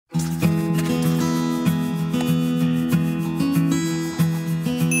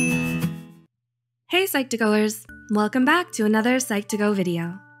Hey Psych2Goers! Welcome back to another Psych2Go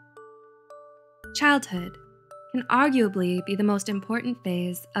video. Childhood can arguably be the most important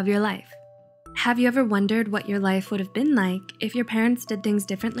phase of your life. Have you ever wondered what your life would have been like if your parents did things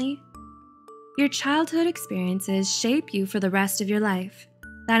differently? Your childhood experiences shape you for the rest of your life.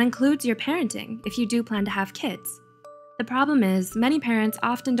 That includes your parenting if you do plan to have kids. The problem is, many parents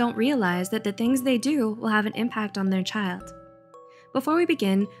often don't realize that the things they do will have an impact on their child. Before we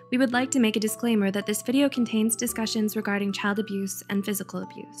begin, we would like to make a disclaimer that this video contains discussions regarding child abuse and physical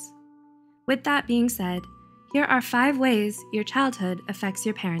abuse. With that being said, here are 5 ways your childhood affects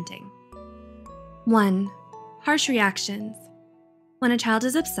your parenting. 1. Harsh reactions. When a child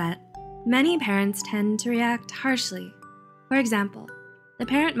is upset, many parents tend to react harshly. For example, the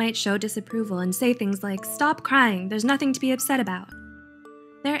parent might show disapproval and say things like, "Stop crying, there's nothing to be upset about."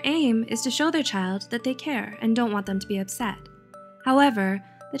 Their aim is to show their child that they care and don't want them to be upset. However,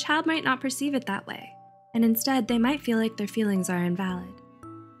 the child might not perceive it that way, and instead they might feel like their feelings are invalid.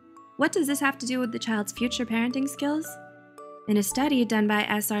 What does this have to do with the child's future parenting skills? In a study done by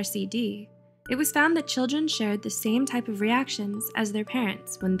SRCD, it was found that children shared the same type of reactions as their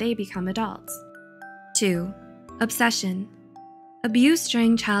parents when they become adults. 2. Obsession. Abuse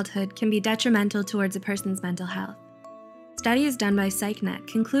during childhood can be detrimental towards a person's mental health. Studies done by PsychNet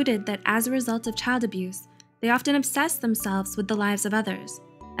concluded that as a result of child abuse, they often obsess themselves with the lives of others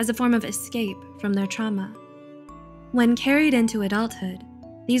as a form of escape from their trauma. When carried into adulthood,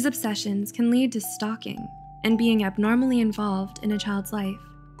 these obsessions can lead to stalking and being abnormally involved in a child's life.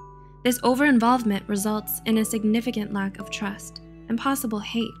 This over-involvement results in a significant lack of trust and possible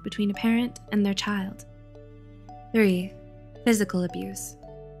hate between a parent and their child. 3. Physical abuse.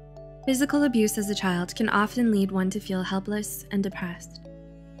 Physical abuse as a child can often lead one to feel helpless and depressed.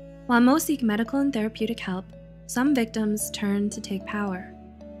 While most seek medical and therapeutic help, some victims turn to take power.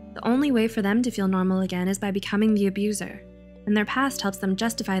 The only way for them to feel normal again is by becoming the abuser, and their past helps them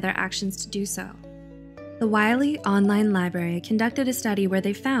justify their actions to do so. The Wiley Online Library conducted a study where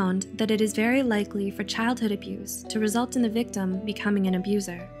they found that it is very likely for childhood abuse to result in the victim becoming an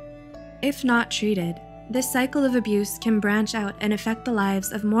abuser. If not treated, this cycle of abuse can branch out and affect the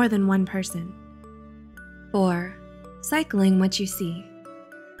lives of more than one person. 4. Cycling what you see.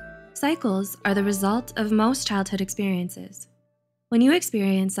 Cycles are the result of most childhood experiences. When you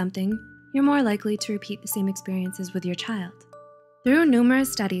experience something, you're more likely to repeat the same experiences with your child. Through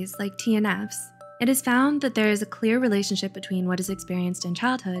numerous studies like TNFs, it is found that there is a clear relationship between what is experienced in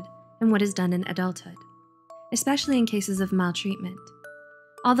childhood and what is done in adulthood, especially in cases of maltreatment.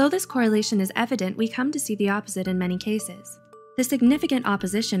 Although this correlation is evident, we come to see the opposite in many cases. The significant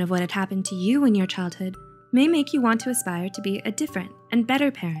opposition of what had happened to you in your childhood may make you want to aspire to be a different and better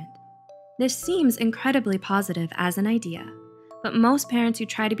parent. This seems incredibly positive as an idea, but most parents who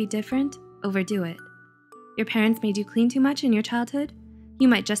try to be different overdo it. Your parents made you clean too much in your childhood? You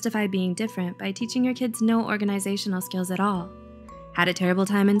might justify being different by teaching your kids no organizational skills at all. Had a terrible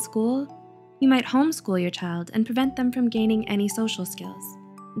time in school? You might homeschool your child and prevent them from gaining any social skills.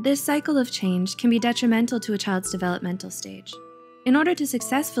 This cycle of change can be detrimental to a child's developmental stage. In order to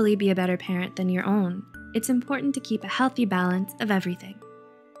successfully be a better parent than your own, it's important to keep a healthy balance of everything.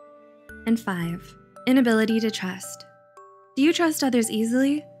 And 5. Inability to trust. Do you trust others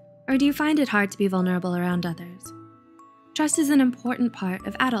easily, or do you find it hard to be vulnerable around others? Trust is an important part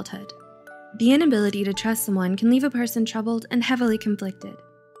of adulthood. The inability to trust someone can leave a person troubled and heavily conflicted.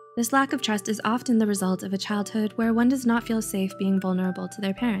 This lack of trust is often the result of a childhood where one does not feel safe being vulnerable to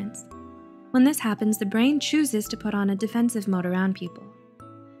their parents. When this happens, the brain chooses to put on a defensive mode around people.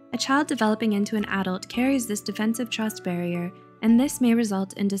 A child developing into an adult carries this defensive trust barrier, and this may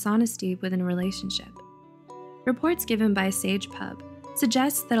result in dishonesty within a relationship. Reports given by SagePub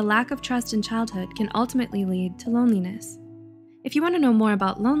suggest that a lack of trust in childhood can ultimately lead to loneliness. If you want to know more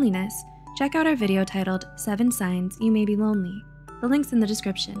about loneliness, check out our video titled 7 Signs You May Be Lonely. The link's in the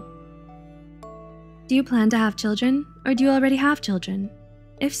description. Do you plan to have children, or do you already have children?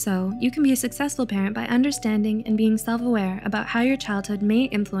 If so, you can be a successful parent by understanding and being self-aware about how your childhood may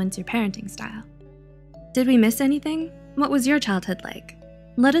influence your parenting style. Did we miss anything? What was your childhood like?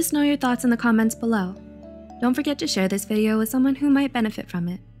 Let us know your thoughts in the comments below. Don't forget to share this video with someone who might benefit from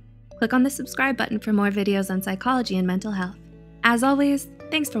it. Click on the subscribe button for more videos on psychology and mental health. As always,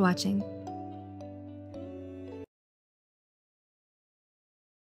 thanks for watching.